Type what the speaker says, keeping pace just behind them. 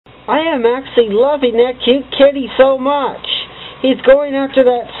I am actually loving that cute kitty so much. He's going after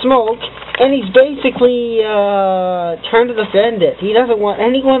that smoke, and he's basically trying to defend it. He doesn't want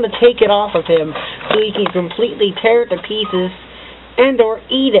anyone to take it off of him so he can completely tear it to pieces and or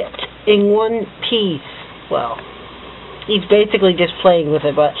eat it in one piece. Well, he's basically just playing with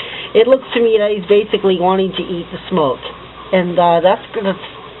it, but it looks to me that he's basically wanting to eat the smoke. And that's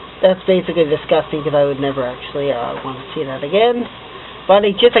basically disgusting because I would never actually want to see that again. But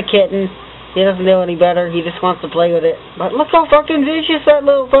he's just a kitten. He doesn't know any better. He just wants to play with it. But look how fucking vicious that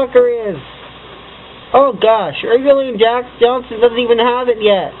little fucker is. Oh gosh, Ray William Johnson doesn't even have it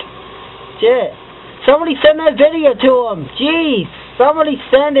yet. Shit. Somebody send that video to him. Jeez. Somebody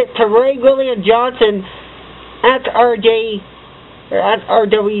send it to Ray William Johnson at RWJ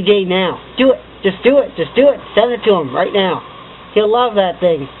now. Do it. Just do it. Just do it. Send it to him right now. He'll love that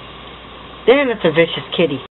thing. Damn, it's a vicious kitty.